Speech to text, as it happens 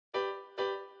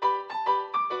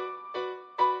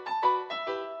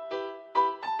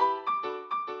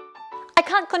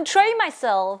can't control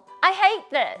myself. I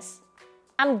hate this.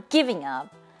 I'm giving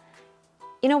up.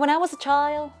 You know, when I was a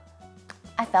child,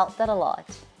 I felt that a lot.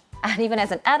 And even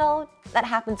as an adult, that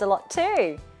happens a lot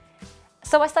too.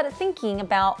 So I started thinking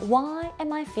about why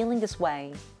am I feeling this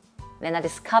way? Then I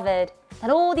discovered that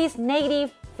all these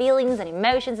negative feelings and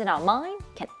emotions in our mind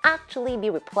can actually be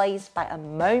replaced by a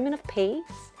moment of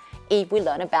peace if we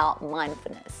learn about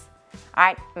mindfulness. All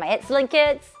right, my excellent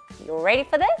kids, you ready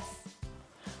for this?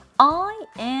 I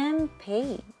Am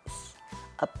Peace,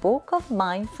 a book of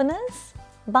mindfulness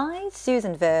by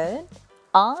Susan Verne,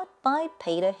 art by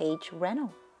Peter H.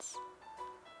 Reynolds.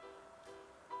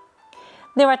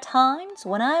 There are times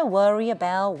when I worry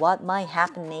about what might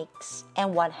happen next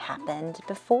and what happened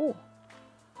before.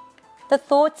 The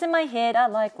thoughts in my head are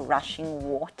like rushing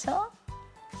water,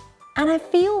 and I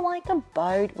feel like a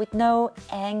boat with no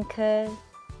anchor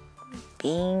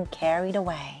being carried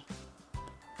away.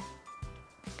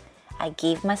 I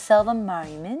give myself a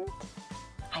moment,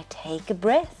 I take a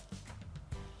breath,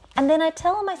 and then I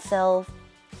tell myself,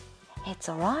 it's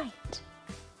all right.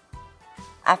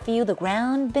 I feel the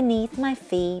ground beneath my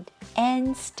feet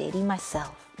and steady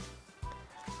myself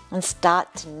and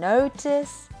start to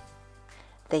notice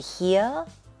the here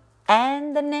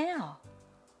and the now.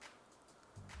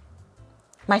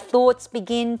 My thoughts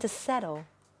begin to settle.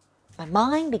 My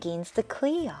mind begins to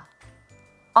clear.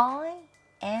 I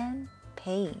am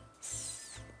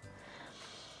peace.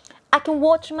 I can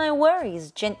watch my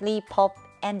worries gently pop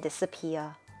and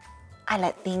disappear. I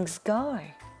let things go.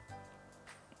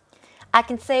 I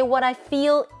can say what I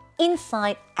feel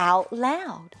inside out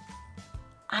loud.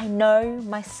 I know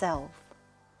myself.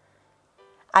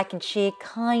 I can share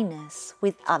kindness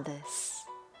with others.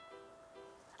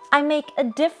 I make a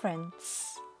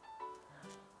difference.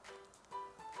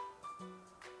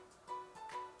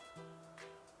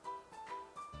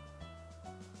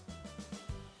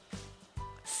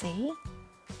 See?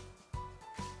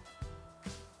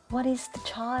 What is the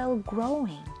child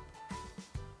growing?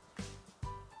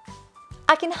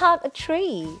 I can hug a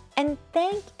tree and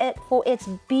thank it for its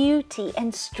beauty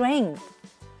and strength.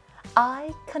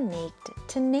 I connect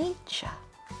to nature.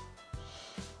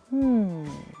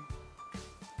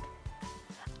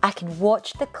 I can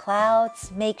watch the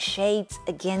clouds make shapes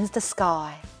against the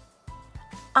sky.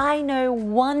 I know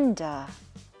wonder.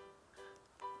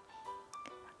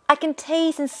 I can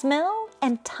taste and smell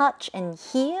and touch and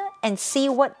hear and see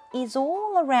what is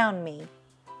all around me.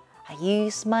 I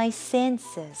use my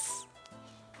senses.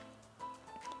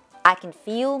 I can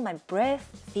feel my breath,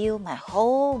 feel my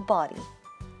whole body.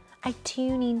 I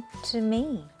tune into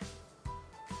me.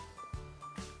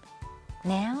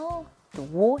 Now the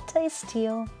water is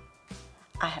still.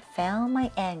 I have found my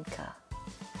anchor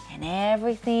and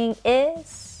everything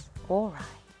is all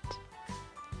right.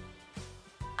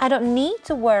 I don't need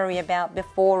to worry about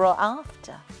before or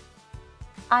after.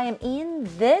 I am in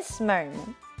this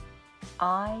moment.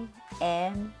 I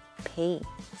am peace.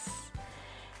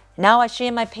 Now I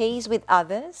share my peace with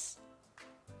others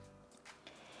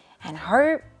and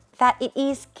hope that it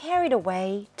is carried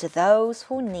away to those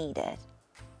who need it.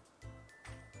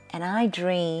 And I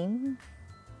dream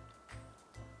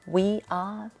we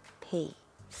are peace.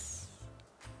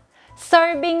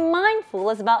 So being mindful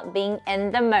is about being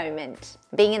in the moment.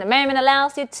 Being in the moment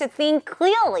allows you to think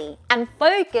clearly and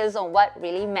focus on what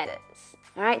really matters.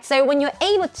 All right? So when you're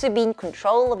able to be in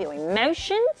control of your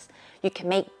emotions, you can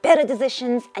make better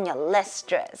decisions and you're less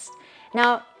stressed.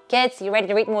 Now, kids, you ready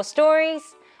to read more stories?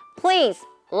 Please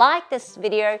like this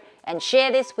video and share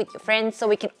this with your friends so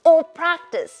we can all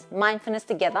practice mindfulness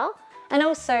together. And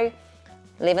also,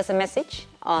 leave us a message,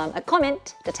 a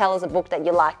comment to tell us a book that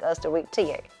you'd like us to read to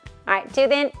you. All right, till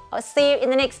then, I'll see you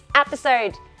in the next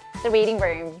episode, The Reading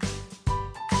Room.